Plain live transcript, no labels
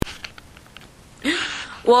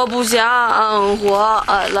我不想活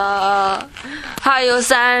了，还有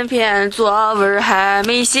3篇作文还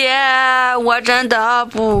没写，我真的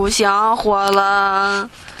不想活了。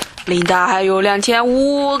琳达还有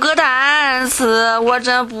2500个单词，我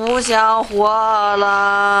真不想活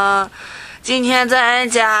了。今天在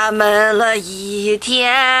家闷了一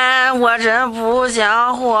天，我真不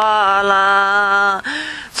想活了。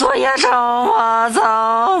作业这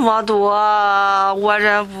么多，我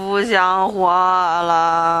真不想活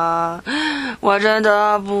了。我真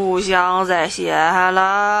的不想再写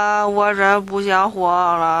了，我真不想活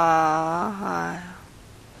了。哎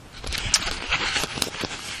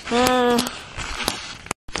呀。